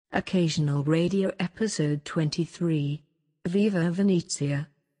Occasional Radio Episode 23. Viva Venezia.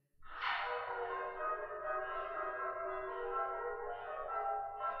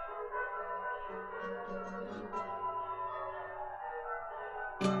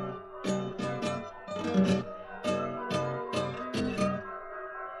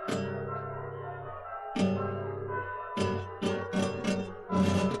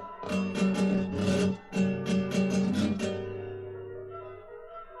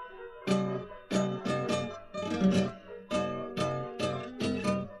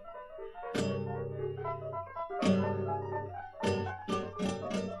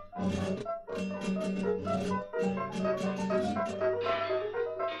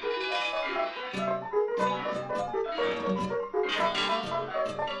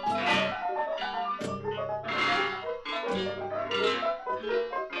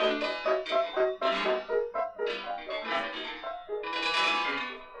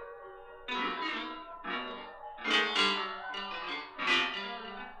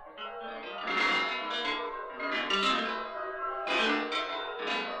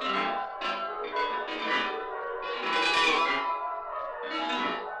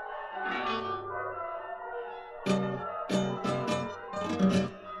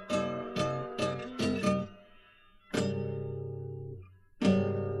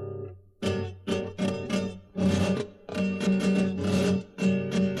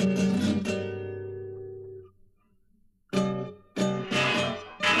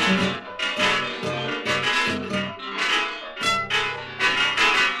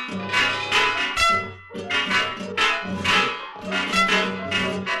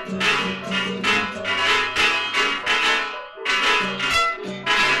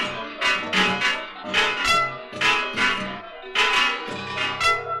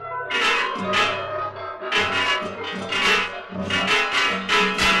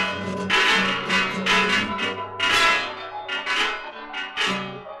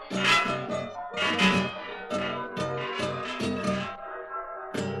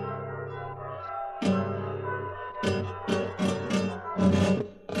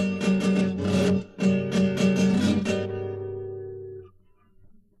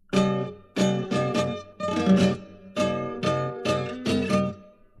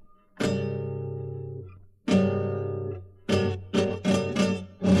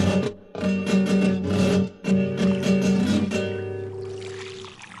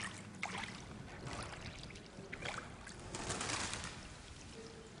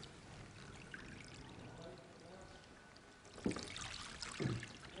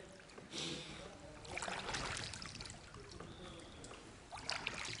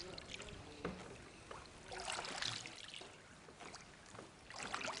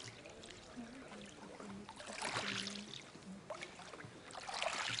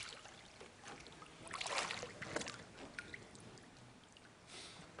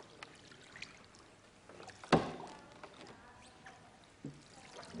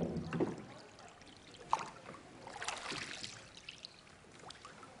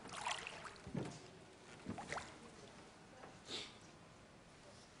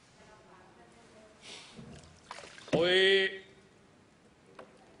 Poi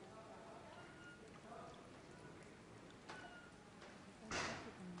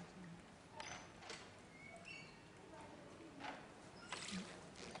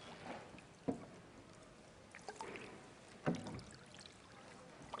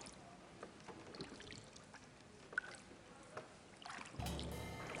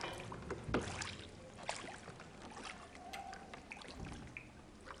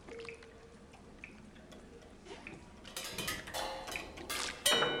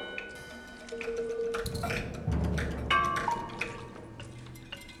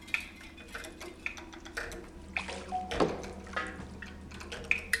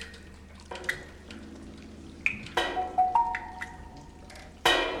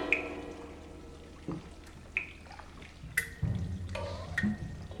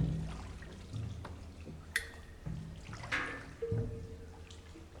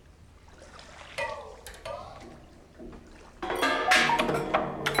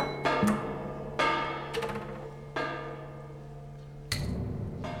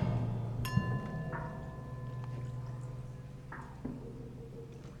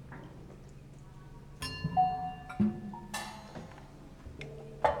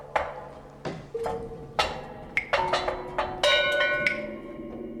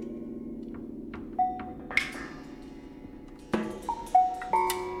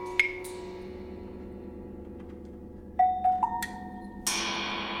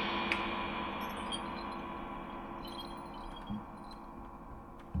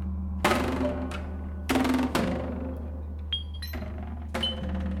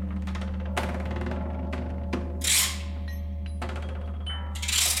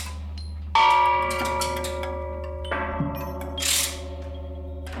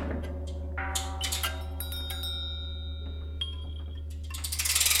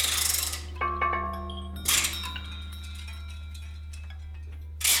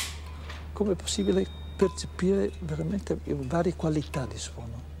come è possibile percepire veramente varie qualità di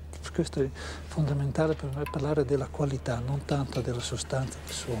suono. Questo è fondamentale per me, parlare della qualità, non tanto della sostanza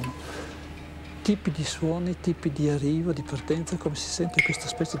del suono. Tipi di suoni, tipi di arrivo, di partenza, come si sente questa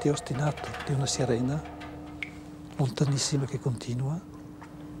specie di ostinato di una sirena, lontanissima che continua.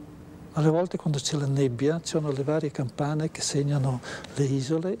 Alle volte quando c'è la nebbia, ci sono le varie campane che segnano le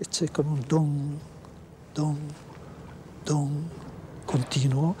isole e c'è come un don, don, don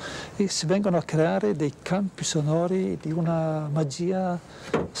continuo e si vengono a creare dei campi sonori di una magia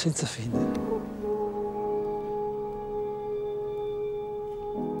senza fine.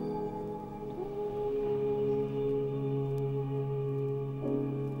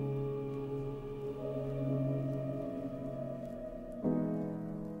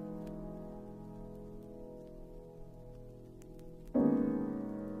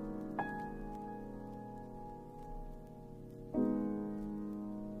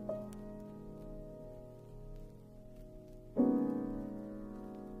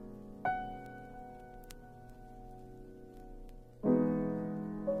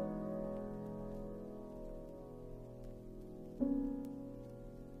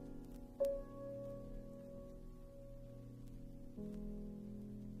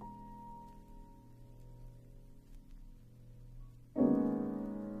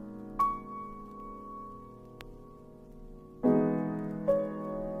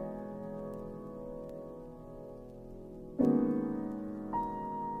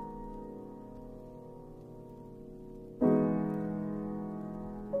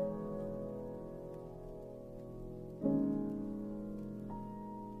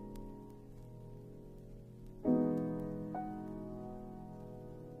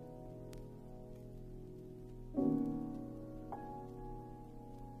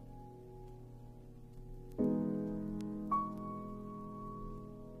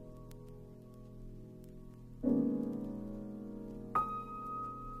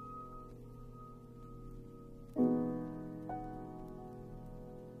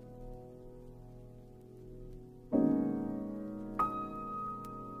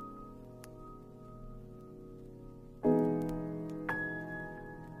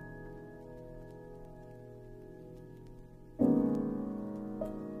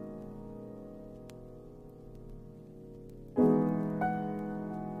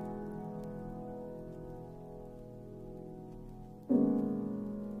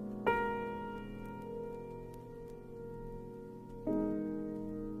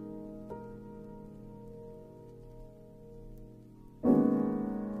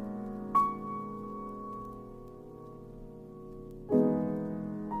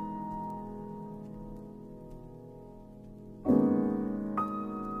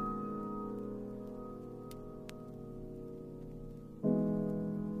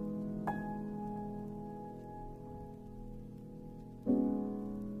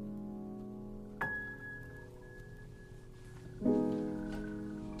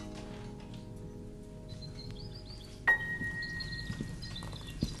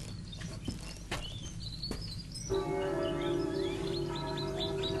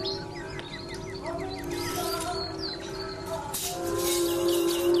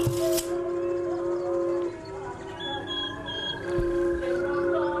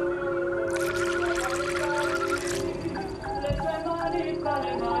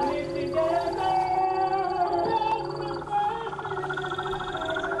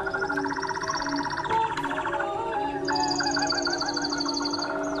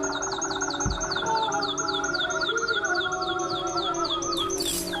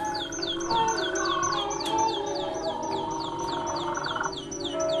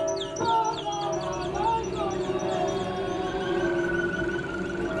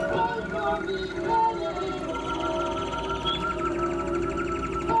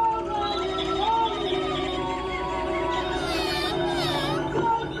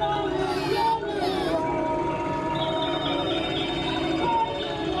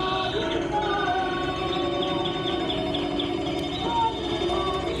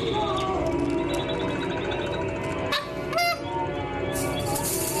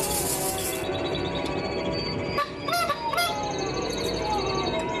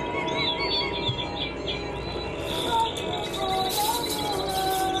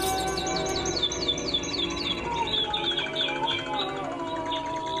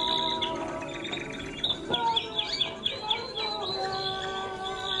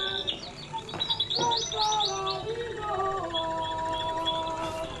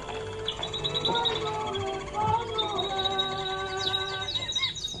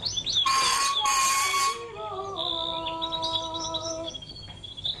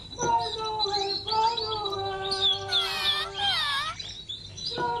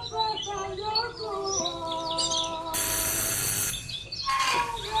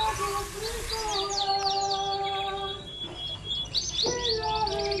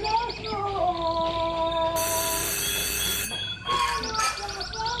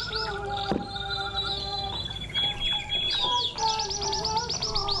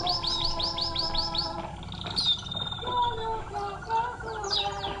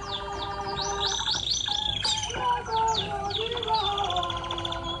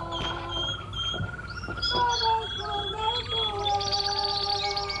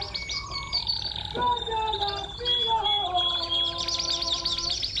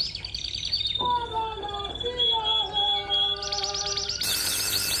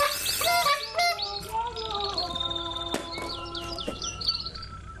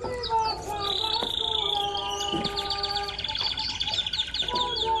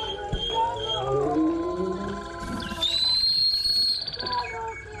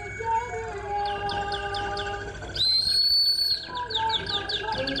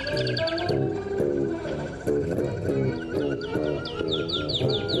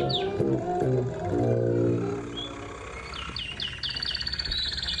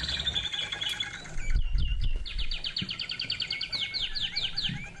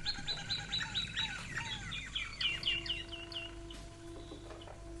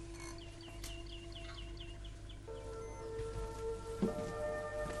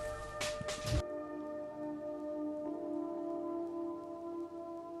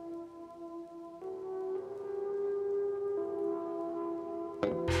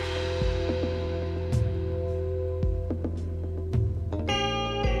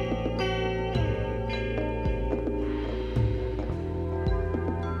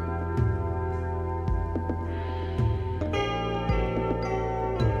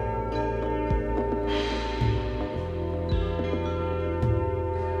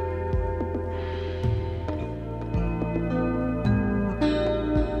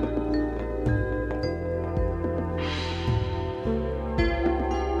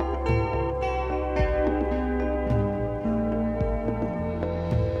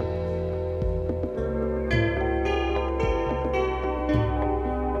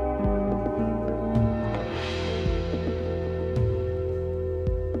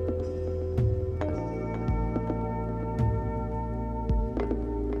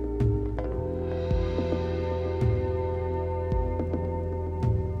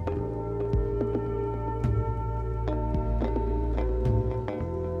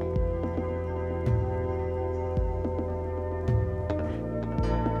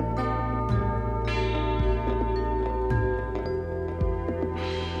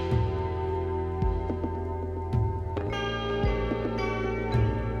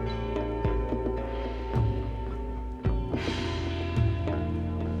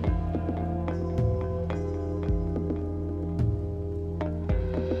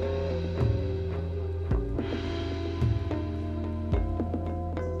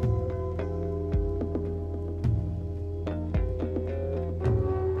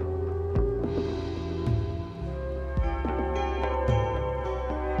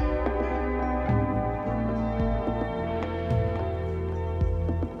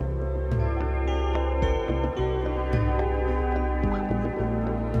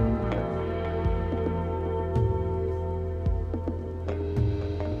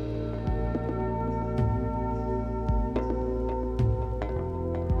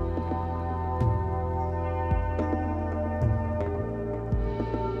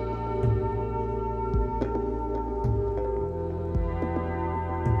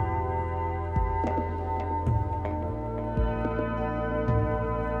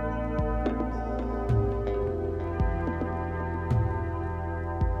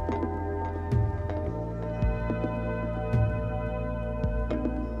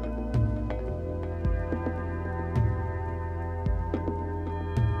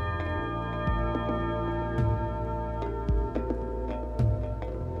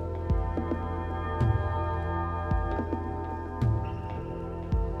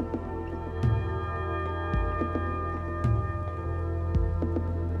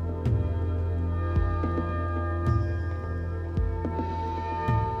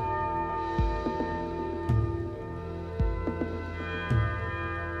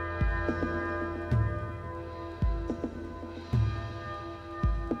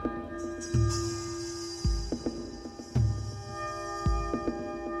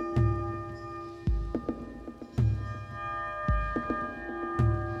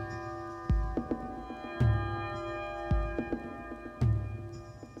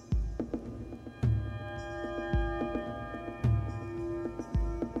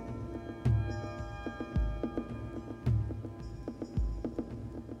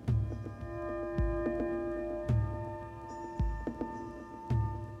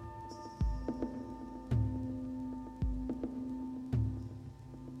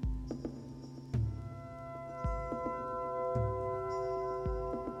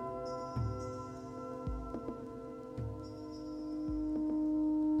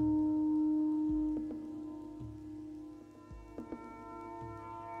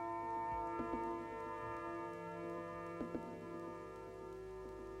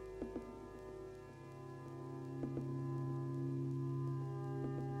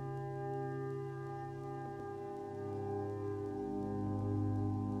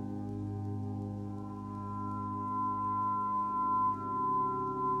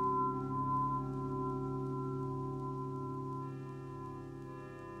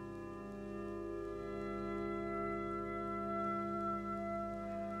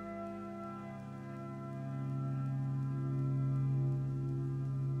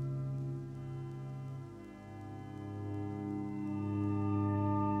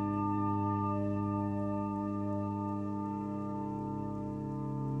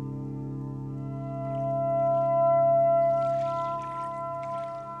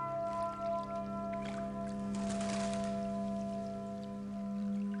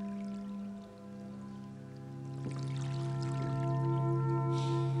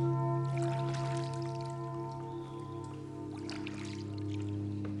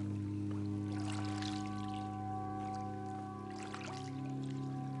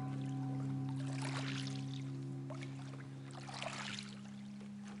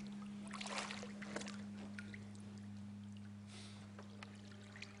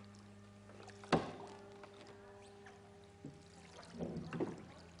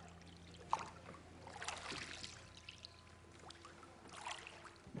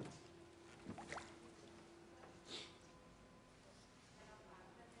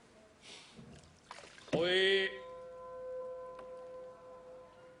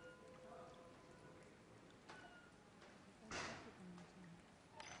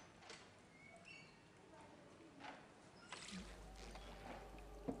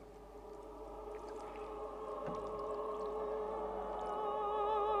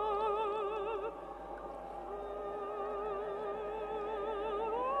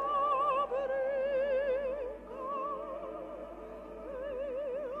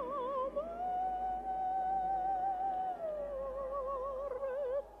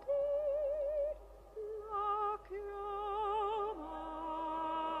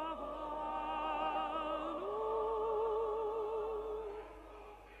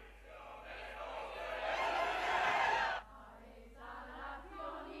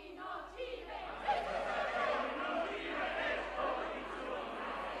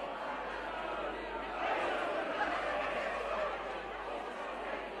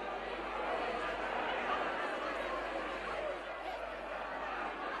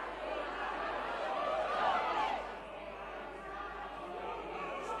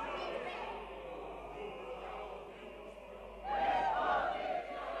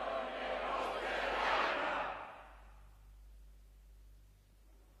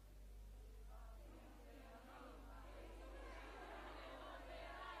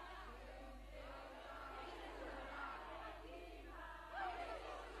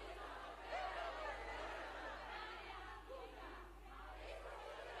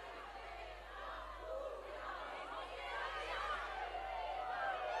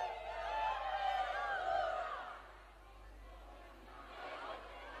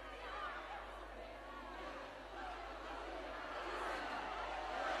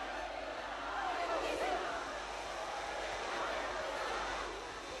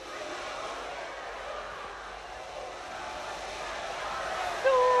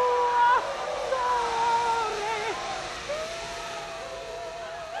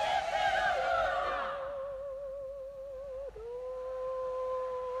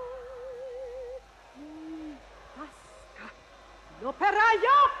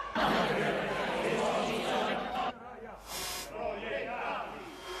 L'operaio!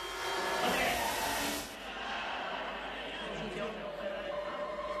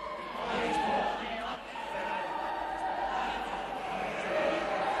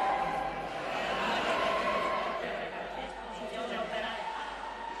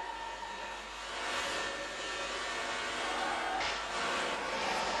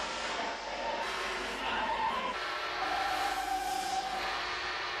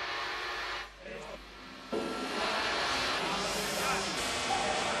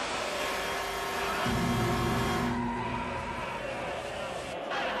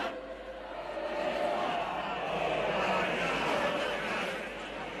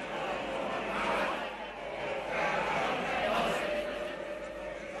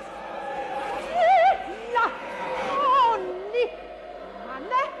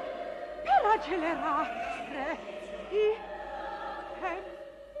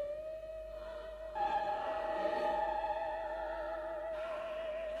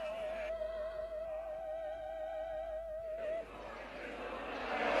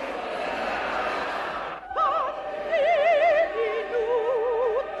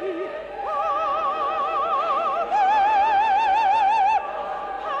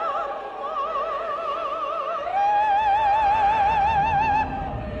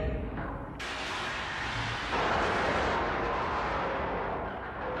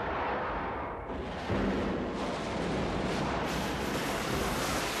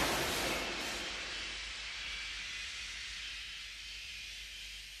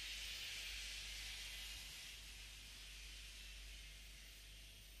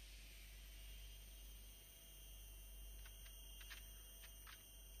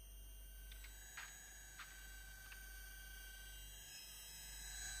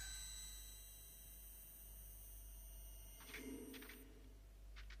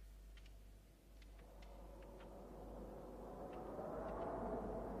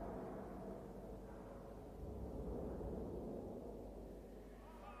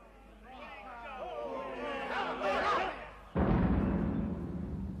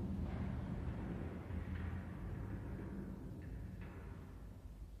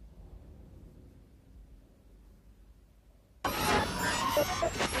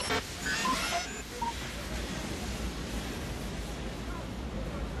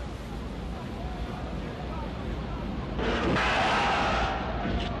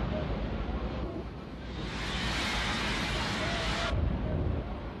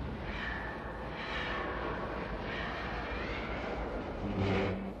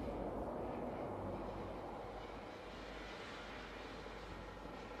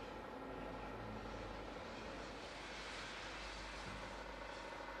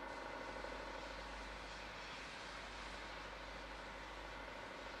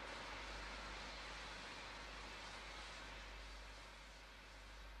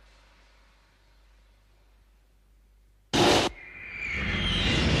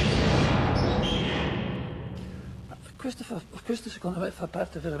 Questo secondo me fa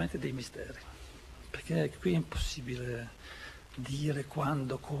parte veramente dei misteri, perché qui è impossibile dire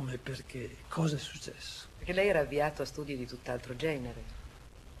quando, come, perché, cosa è successo. Perché lei era avviato a studi di tutt'altro genere.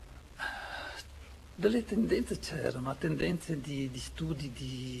 Delle tendenze c'erano, ma tendenze di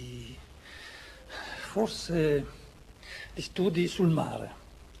studi forse di studi sul mare,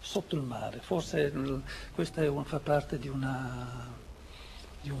 sotto il mare, forse questa fa parte di un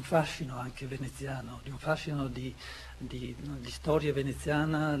fascino anche veneziano, di un fascino di storia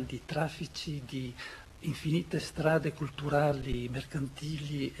veneziana, di traffici, di infinite strade culturali,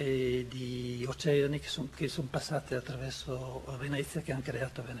 mercantili e di oceani che son passate attraverso Venezia, che hanno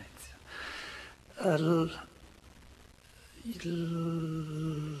creato Venezia.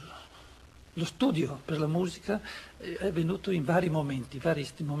 Lo studio per la musica è venuto in vari momenti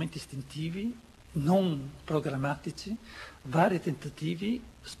istintivi, non programmatici, vari tentativi,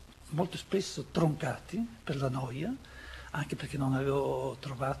 molto spesso troncati per la noia, anche perché non avevo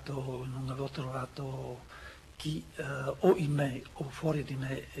trovato chi o in me o fuori di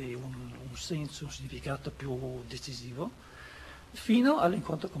me un senso, un significato più decisivo, fino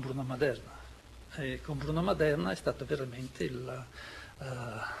all'incontro con Bruno Maderna. E con Bruno Maderna è stato veramente il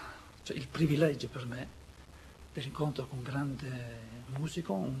privilegio per me dell'incontro con un grande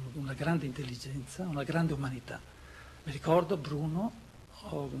musico, una grande intelligenza, una grande umanità. Mi ricordo Bruno,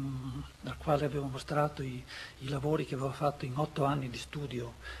 dal quale avevo mostrato i lavori che avevo fatto in 8 anni di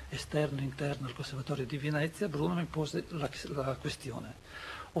studio esterno e interno al Conservatorio di Venezia. Bruno mi pose la questione: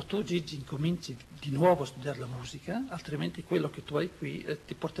 o tu Gigi incominci di nuovo a studiare la musica, altrimenti quello che tu hai qui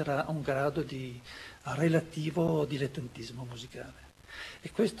ti porterà a un grado di relativo dilettantismo musicale.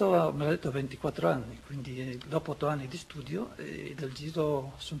 E questo me l'ha detto a 24 anni, quindi dopo 8 anni di studio dal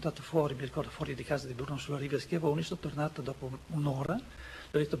giro sono andato fuori, mi ricordo fuori di casa di Bruno sulla riva Schiavoni, sono tornato dopo un'ora,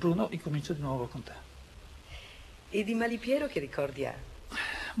 gli ho detto Bruno incomincio di nuovo con te. E di Malipiero che ricordi ha?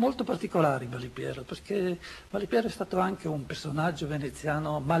 Molto particolari Malipiero, perché Malipiero è stato anche un personaggio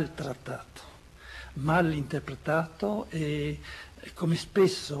veneziano maltrattato, mal interpretato e come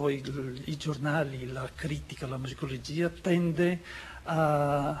spesso i giornali, la critica, la musicologia tende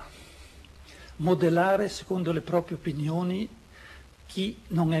a modellare secondo le proprie opinioni chi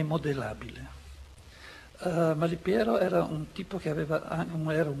non è modellabile. Malipiero era un tipo che era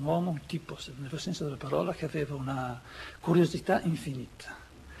un uomo, un tipo, nel vero senso della parola, che aveva una curiosità infinita,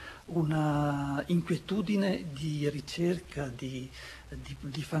 una inquietudine di ricerca, di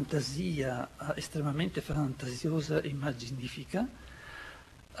fantasia estremamente fantasiosa e immaginifica,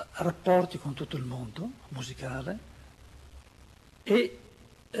 rapporti con tutto il mondo musicale e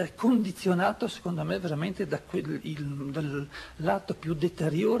condizionato secondo me veramente dal lato più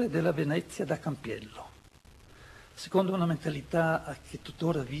deteriore della Venezia da Campiello. Secondo una mentalità che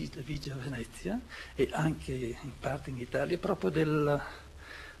tuttora vige a Venezia e anche in parte in Italia, proprio del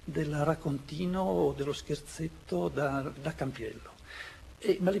raccontino o dello scherzetto da Campiello.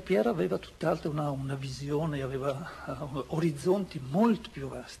 E Malipiero aveva tutt'altro una visione, aveva orizzonti molto più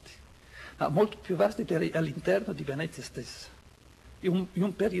vasti all'interno di Venezia stessa, in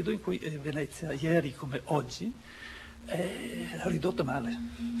un periodo in cui Venezia, ieri come oggi, è ridotta male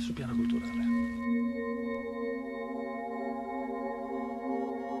sul piano culturale.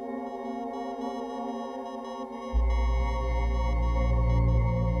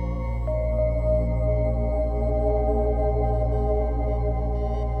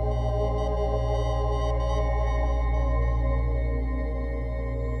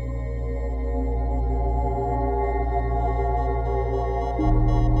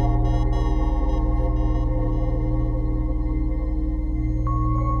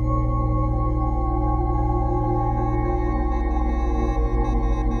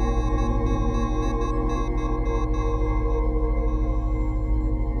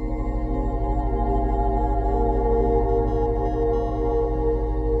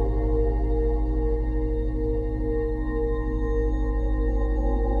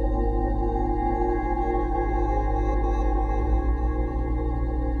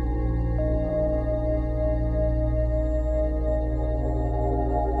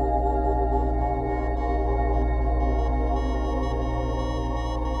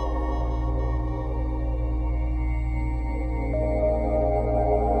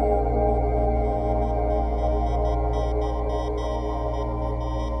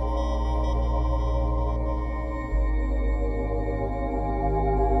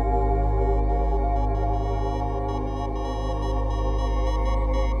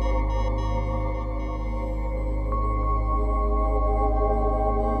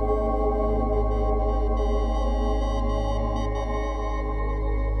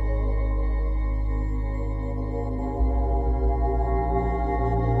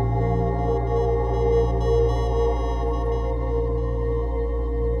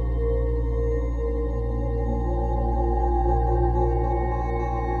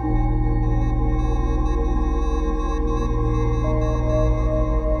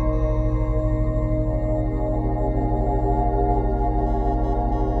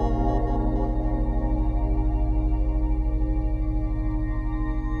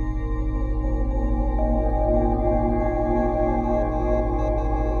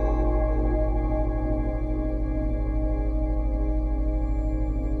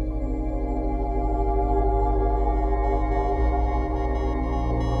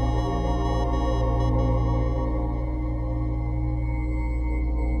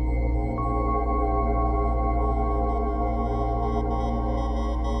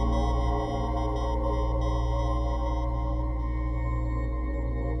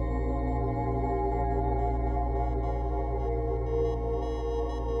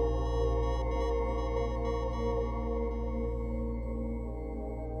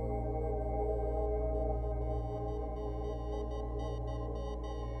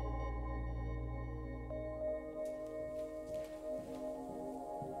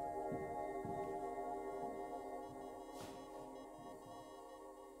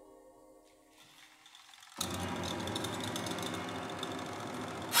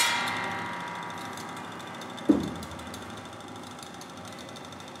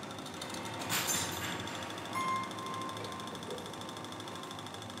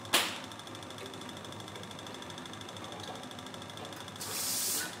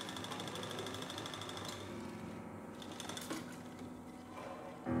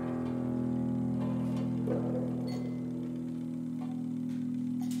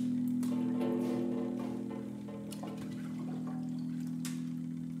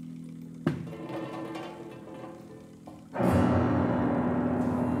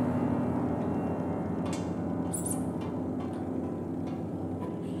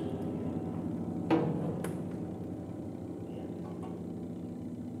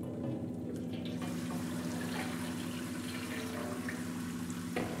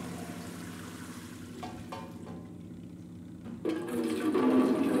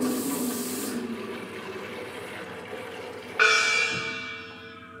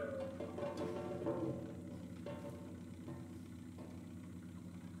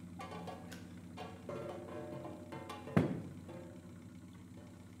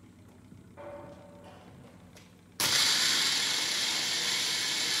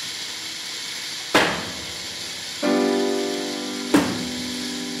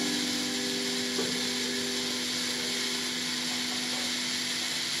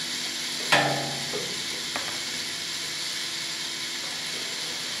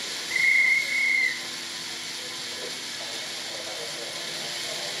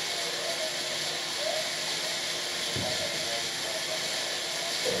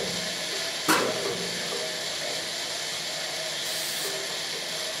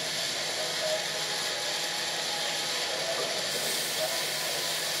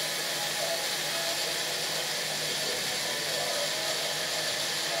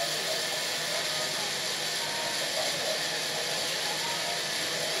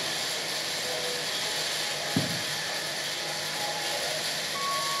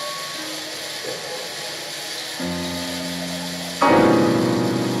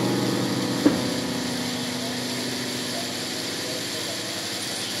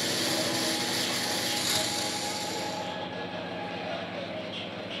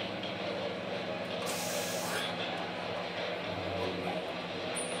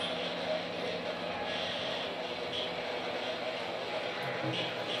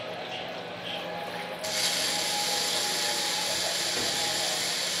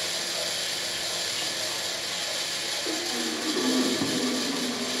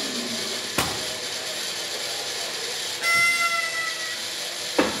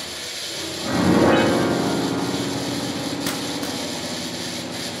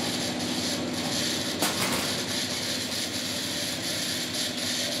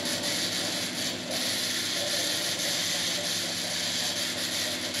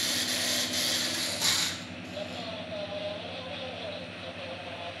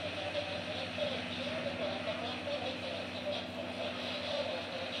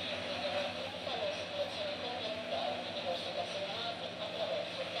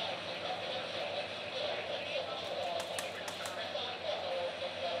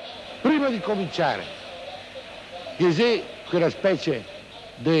 di cominciare, c'è quella specie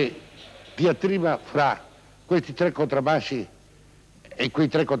di diatriba fra questi tre contrabbassi e quei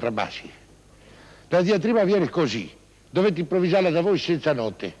tre contrabbassi. La diatriba viene così, dovete improvvisarla da voi senza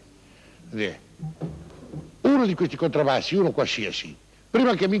note. Uno di questi contrabbassi, uno qualsiasi,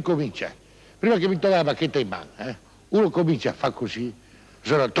 prima che mi incomincia, prima che mi toglie la bacchetta in mano, uno comincia a fare così,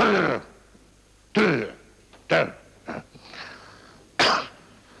 sono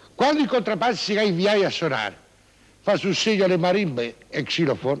quando i contrabbassi si inviai a suonare, fa sul segno le marimbe e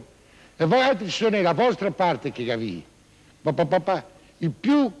xylofono, e voi altri suonate la vostra parte che cavi, il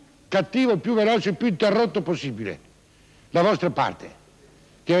più cattivo, il più veloce, il più interrotto possibile, la vostra parte,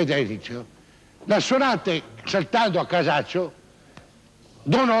 che avete all'inizio, la suonate saltando a casaccio,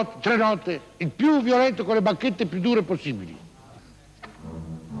 2 note, 3 note, il più violento con le bacchette più dure possibili.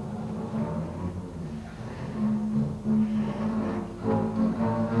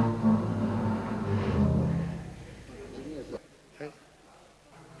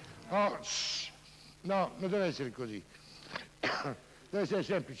 No, non deve essere così. Deve essere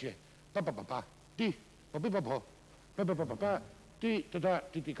semplice. Ti,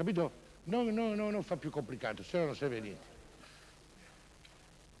 ti, capito? Non fa più complicato, se no non serve a niente.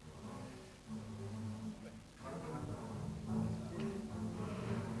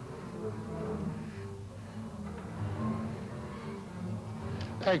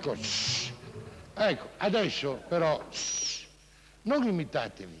 Ecco, ecco, adesso però non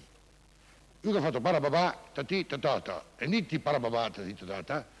imitatevi. Io che ho fatto parababà, tati, tatata, e nitti parababà, tati,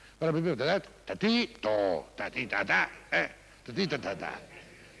 tatata, parababà, tati, to, tati, tata, tati, tatata,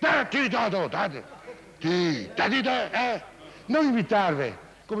 tati, tato, tati, tati, non imitarvi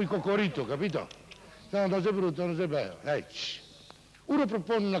come il coccorito, capito? No, non sei brutto, non sei bello. Uno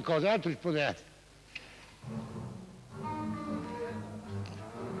propone una cosa, l'altro risponde altro.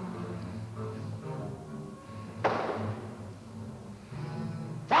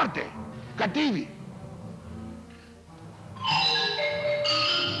 Forte! Cattivi!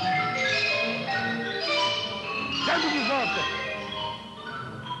 Sempre più forte!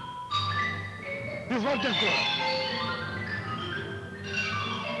 Più forte ancora!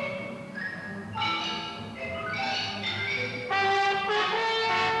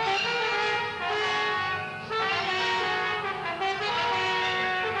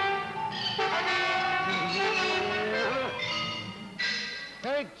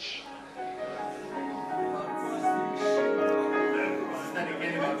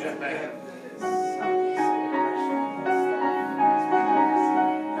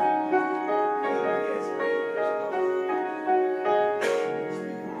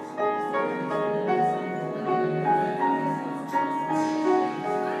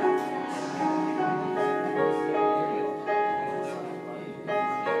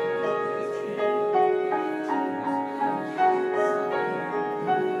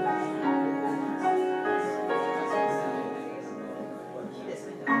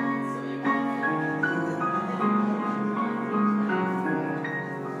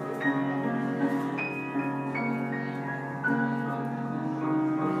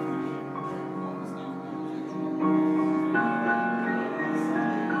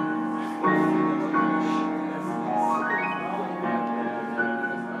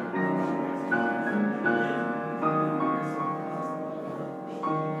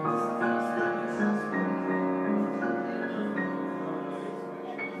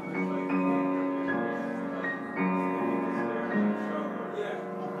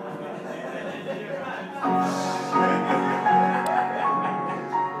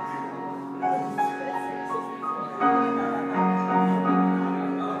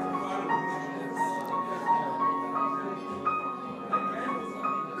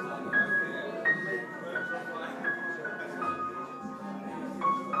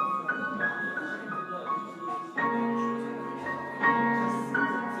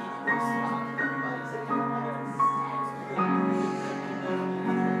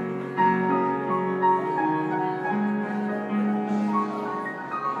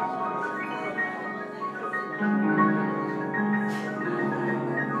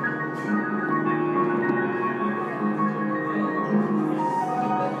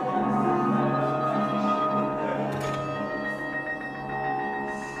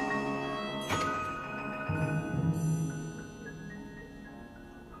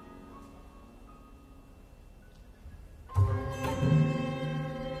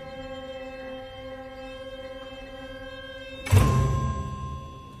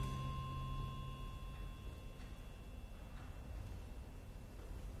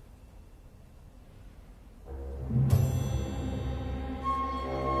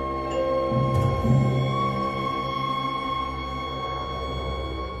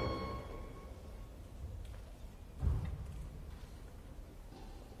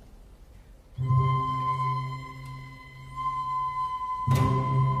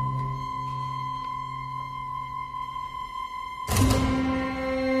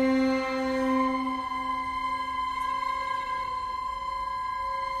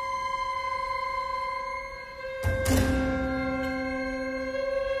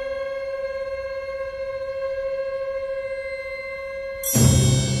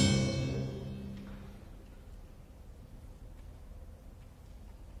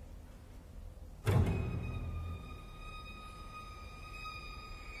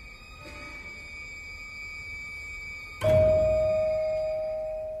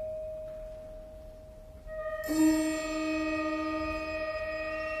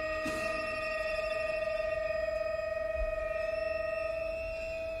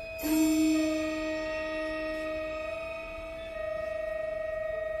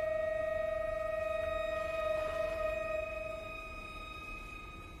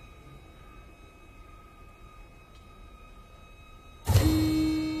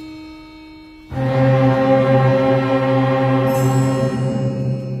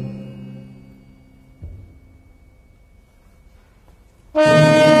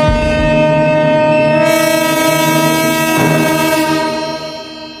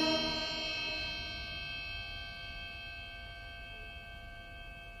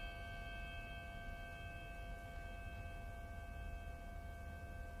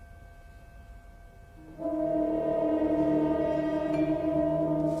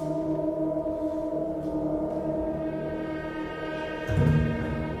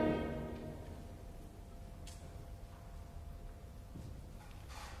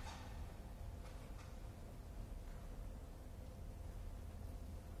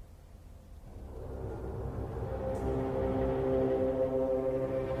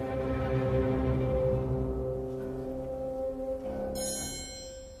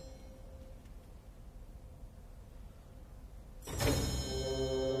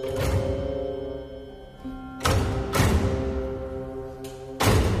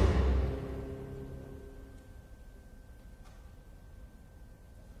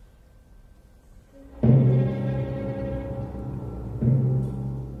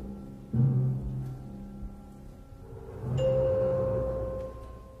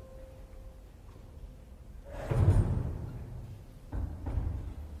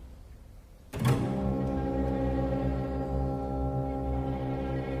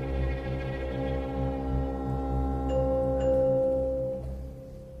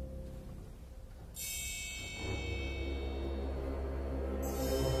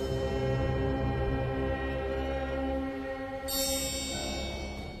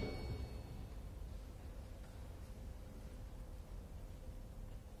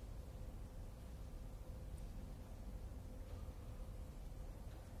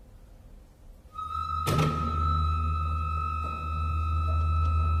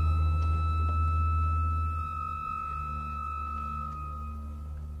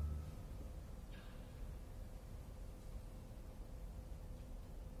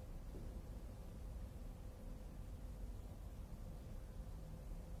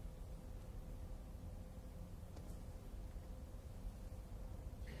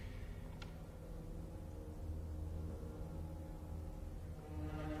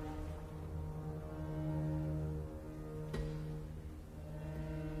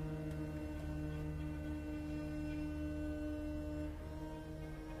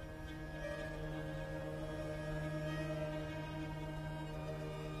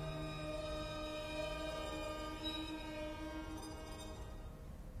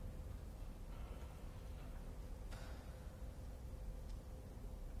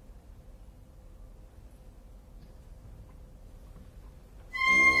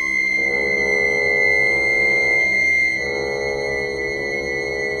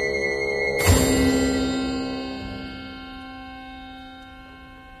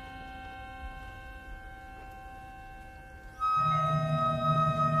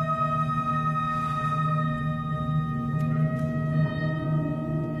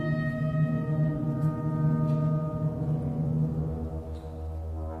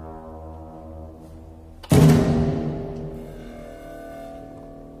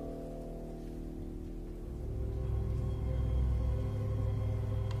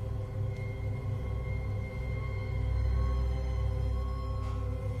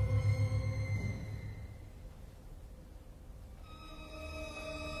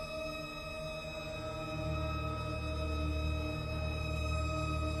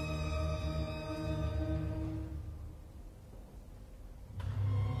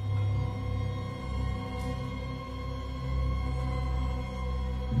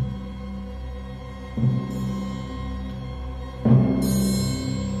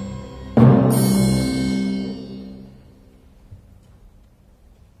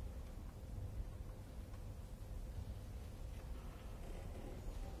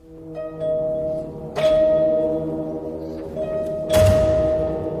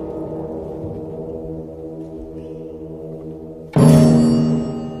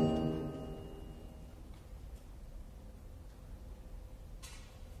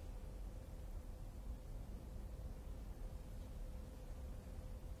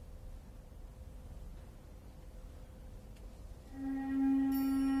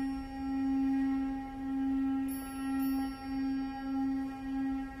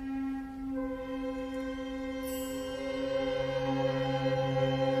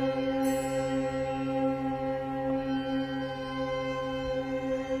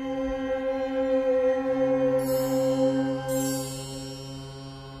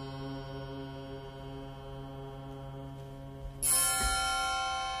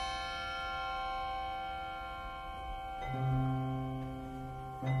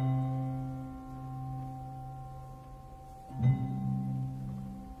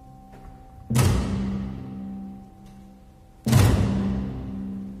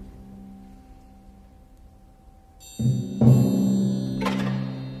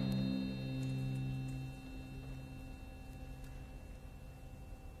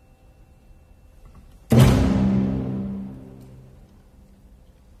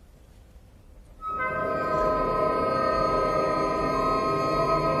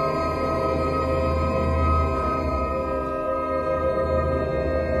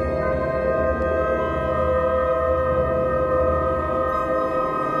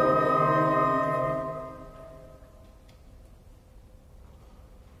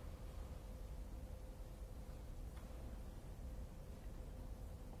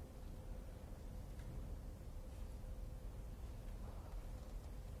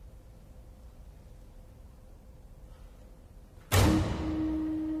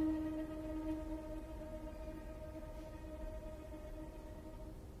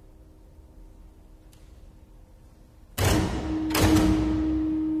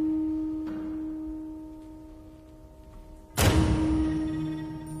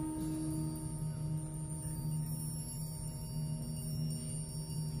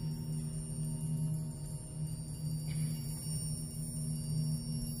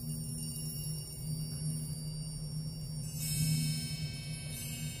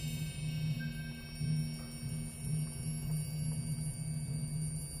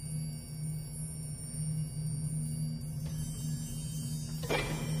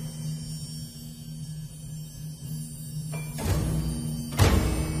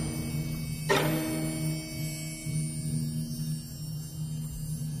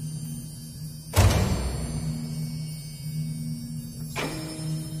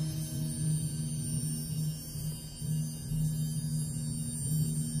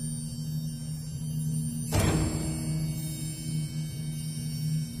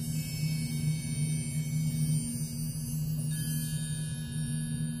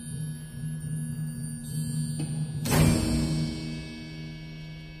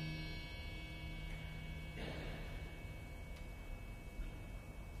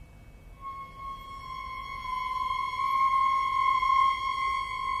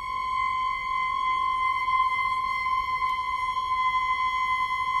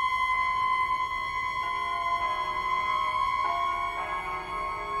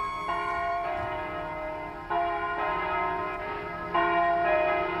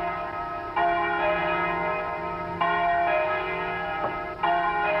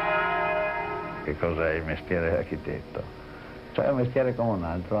 cos'è il mestiere architetto. Cioè è un mestiere come un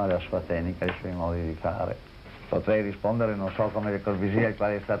altro, ha la sua tecnica, i suoi modi di fare. Potrei rispondere, non so, come Le Corbusier, al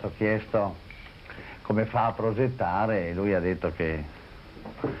quale è stato chiesto come fa a progettare, e lui ha detto che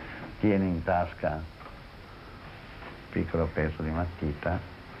tiene in tasca un piccolo pezzo di matita,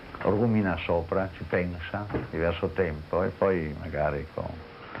 rumina sopra, ci pensa diverso tempo e poi magari con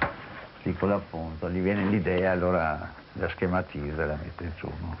piccolo appunto gli viene l'idea, allora la schematizza e la mette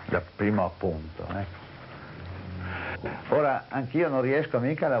giù, no? Da primo appunto, ecco. Ora, anch'io non riesco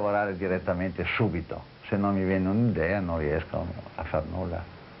mica a lavorare direttamente subito, se non mi viene un'idea non riesco a far nulla.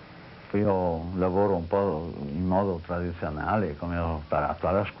 Io lavoro un po' in modo tradizionale, come ho imparato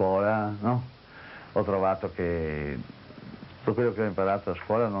alla scuola, no? Ho trovato che tutto quello che ho imparato a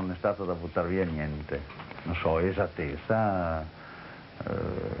scuola non è stato da buttare via niente. Non so, esattezza,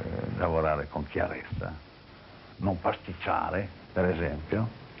 lavorare con chiarezza, non pasticciare, per esempio.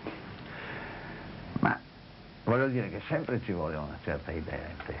 Ma voglio dire che sempre ci vuole una certa idea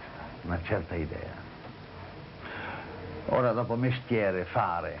in testa, una certa idea. Ora, dopo mestiere,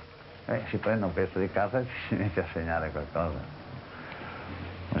 fare, si prende un pezzo di carta e ci si mette a segnare qualcosa.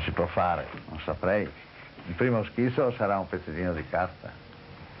 Non si può fare, non saprei. Il primo schizzo sarà un pezzettino di carta,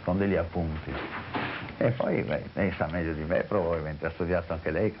 con degli appunti. E poi, lei sa meglio di me, probabilmente ha studiato anche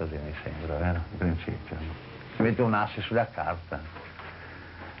lei, così mi sembra, vero? In principio. Si mette un asse sulla carta,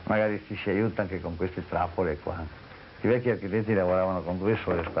 magari ci si aiuta anche con queste trappole qua. I vecchi architetti lavoravano con 2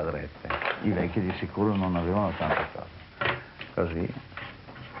 sole squadrette, i vecchi di sicuro non avevano tante cose. Così.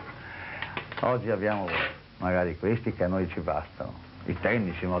 Oggi abbiamo magari questi che a noi ci bastano. I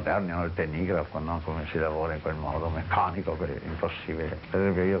tecnici moderni hanno il tecnigrafo, non come si lavora in quel modo, meccanico, è impossibile. Per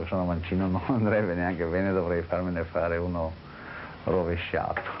esempio io che sono mancino non andrebbe neanche bene, dovrei farmene fare uno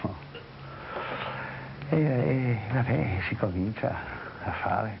rovesciato. E vabbè, si comincia a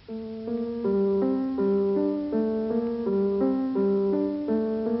fare.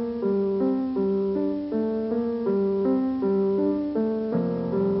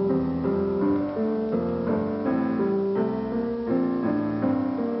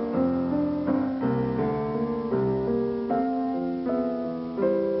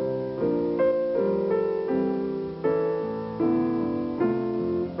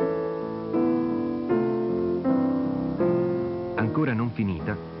 Ancora non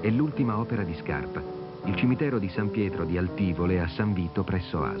finita è l'ultima opera di Scarpa, il cimitero di San Pietro di Altivole a San Vito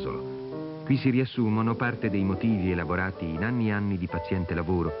presso Asolo. Qui si riassumono parte dei motivi elaborati in anni e anni di paziente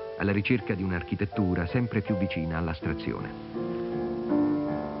lavoro alla ricerca di un'architettura sempre più vicina all'astrazione.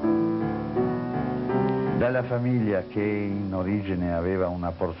 Dalla famiglia, che in origine aveva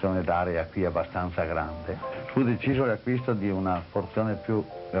una porzione d'area qui abbastanza grande, fu deciso l'acquisto di una porzione più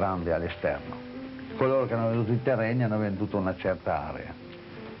grande all'esterno. Coloro che hanno venduto i terreni hanno venduto una certa area,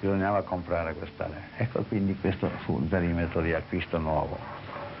 bisognava comprare quest'area. Ecco, quindi questo fu il perimetro di acquisto nuovo,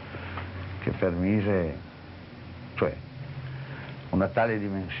 che permise, cioè, una tale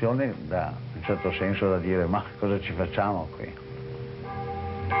dimensione da, in un certo senso, da dire: ma cosa ci facciamo qui?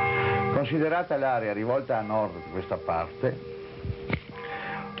 Considerata l'area rivolta a nord di questa parte,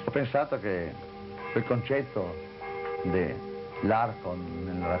 ho pensato che quel concetto dell'arco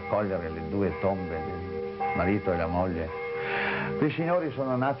nel raccogliere le 2 tombe del marito e la moglie, quei signori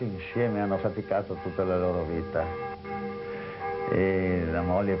sono nati insieme, hanno faticato tutta la loro vita e la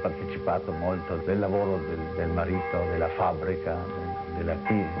moglie ha partecipato molto del lavoro del marito, della fabbrica,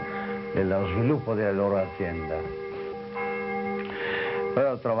 dello sviluppo della loro azienda.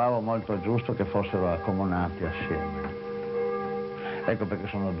 Però trovavo molto giusto che fossero accomunati assieme. Ecco perché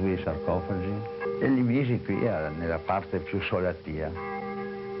sono 2 i sarcofagi e li misi qui nella parte più solatia.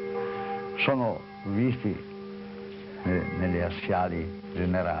 Sono visti nelle assiali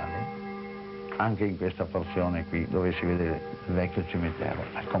generali, anche in questa porzione qui dove si vede il vecchio cimitero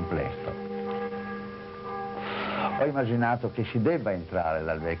al completo. Ho immaginato che si debba entrare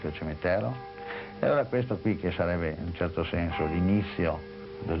dal vecchio cimitero. E allora questo qui, che sarebbe in un certo senso l'inizio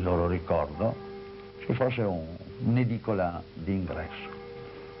del loro ricordo, ci fosse un'edicola di ingresso,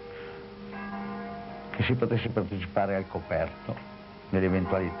 che si potesse partecipare al coperto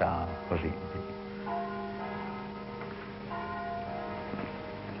nell'eventualità così di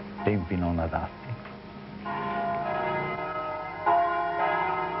tempi non adatti.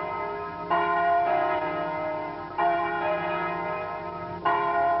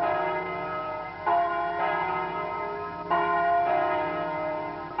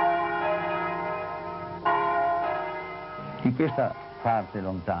 In questa parte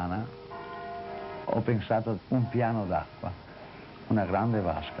lontana ho pensato un piano d'acqua, una grande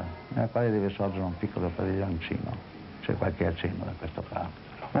vasca, nella quale deve sorgere un piccolo padiglioncino. C'è qualche accenno da questa parte.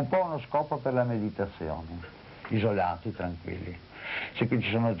 Un po' uno scopo per la meditazione, isolati, tranquilli. Se qui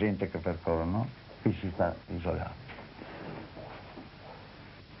ci sono gente che percorrono, qui si sta isolati.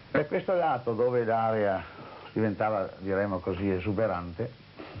 Per questo lato, dove l'area diventava, diremmo così, esuberante,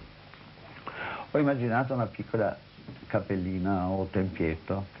 ho immaginato una piccola cappellina o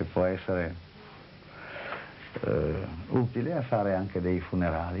tempietto che può essere utile a fare anche dei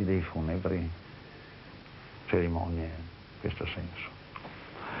funerali, dei funebri, cerimonie in questo senso.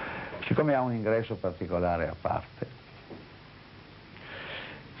 Siccome ha un ingresso particolare a parte,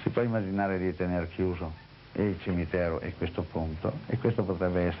 si può immaginare di tenere chiuso e il cimitero e questo punto, e questo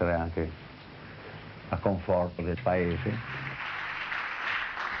potrebbe essere anche a conforto del paese.